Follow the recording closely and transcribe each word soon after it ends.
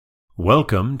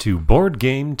Welcome to Board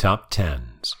Game Top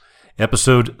Tens,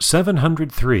 episode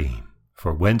 703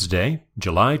 for Wednesday,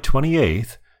 July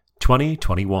 28th,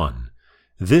 2021.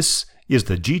 This is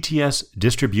the GTS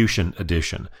Distribution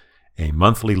Edition, a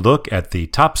monthly look at the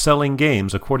top-selling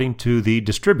games according to the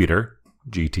distributor,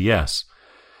 GTS.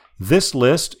 This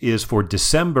list is for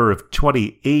December of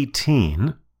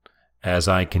 2018, as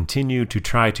I continue to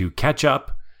try to catch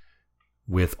up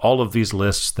with all of these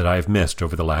lists that I've missed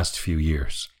over the last few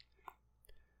years.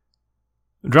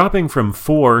 Dropping from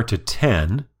 4 to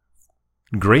 10,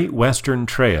 Great Western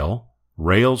Trail,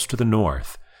 Rails to the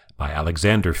North, by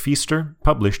Alexander Pfister,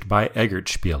 published by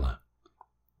Eggertspiele.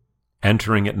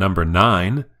 Entering at number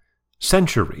 9,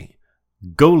 Century,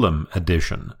 Golem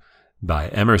Edition, by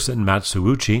Emerson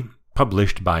Matsuuchi,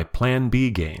 published by Plan B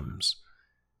Games.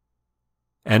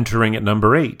 Entering at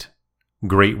number 8,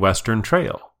 Great Western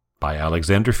Trail, by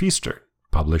Alexander Pfister,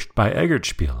 published by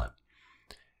Eggertspiele.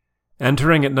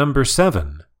 Entering at number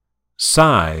 7,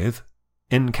 Scythe,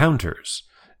 Encounters,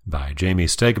 by Jamie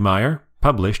Stegmaier,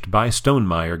 published by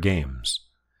Stonemaier Games.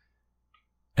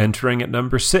 Entering at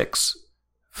number 6,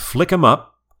 Flick 'em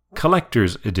Up,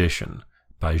 Collector's Edition,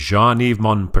 by Jean-Yves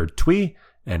Maupertuis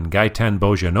and Gaëtan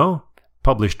Beaugenot,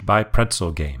 published by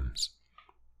Pretzel Games.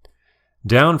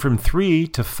 Down from 3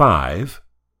 to 5,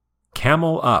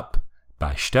 Camel Up,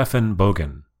 by Stefan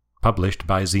Bogen, published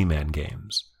by Z-Man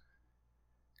Games.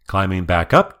 Climbing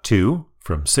back up 2,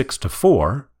 from 6 to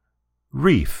 4,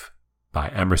 Reef, by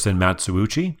Emerson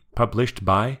Matsuuchi, published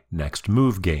by Next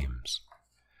Move Games.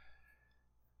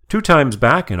 2 times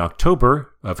back in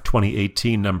October of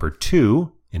 2018, number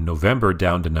 2, in November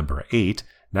down to number 8,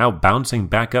 now bouncing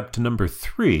back up to number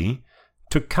 3,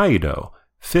 Tokaido,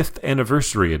 5th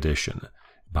Anniversary Edition,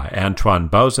 by Antoine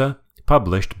Bauza,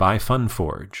 published by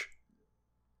Funforge.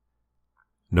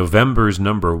 November's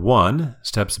number 1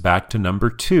 steps back to number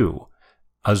 2,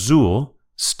 Azul,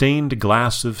 Stained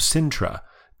Glass of Sintra,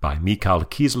 by Michael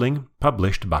Kiesling,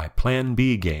 published by Plan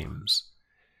B Games.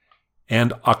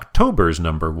 And October's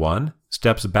number 1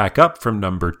 steps back up from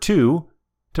number 2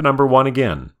 to number 1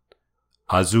 again,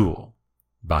 Azul,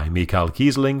 by Michael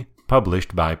Kiesling,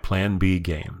 published by Plan B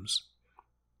Games.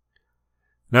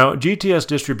 Now, GTS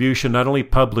Distribution not only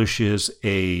publishes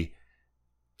a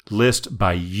list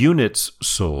by units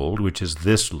sold, which is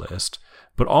this list,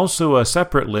 but also a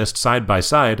separate list side by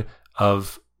side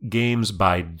of games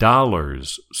by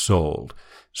dollars sold.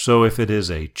 So if it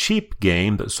is a cheap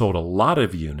game that sold a lot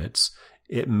of units,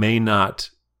 it may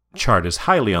not chart as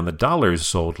highly on the dollars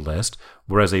sold list,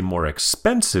 whereas a more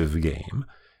expensive game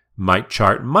might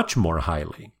chart much more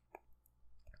highly.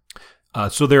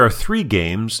 So there are 3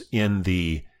 games in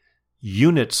the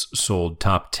units sold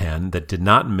top 10 that did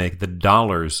not make the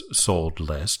dollars sold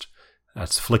list.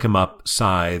 That's Flick 'em Up,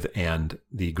 Scythe, and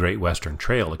the Great Western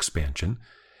Trail expansion.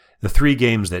 The 3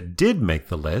 games that did make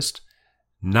the list,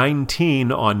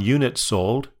 19 on units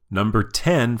sold, number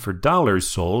 10 for dollars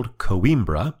sold,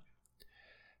 Coimbra.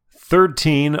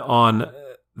 13 on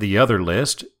the other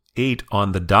list, 8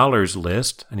 on the dollars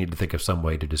list. I need to think of some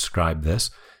way to describe this.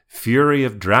 Fury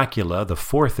of Dracula, the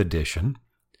 4th edition.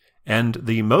 And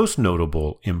the most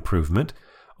notable improvement,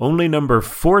 only number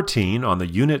 14 on the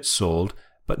units sold,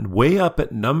 but way up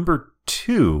at number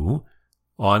 2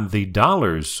 on the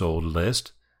dollars sold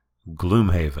list,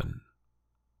 Gloomhaven.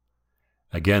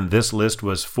 Again, this list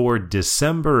was for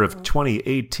December of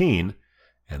 2018,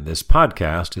 and this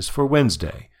podcast is for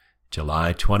Wednesday,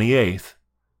 July 28th,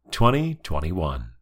 2021.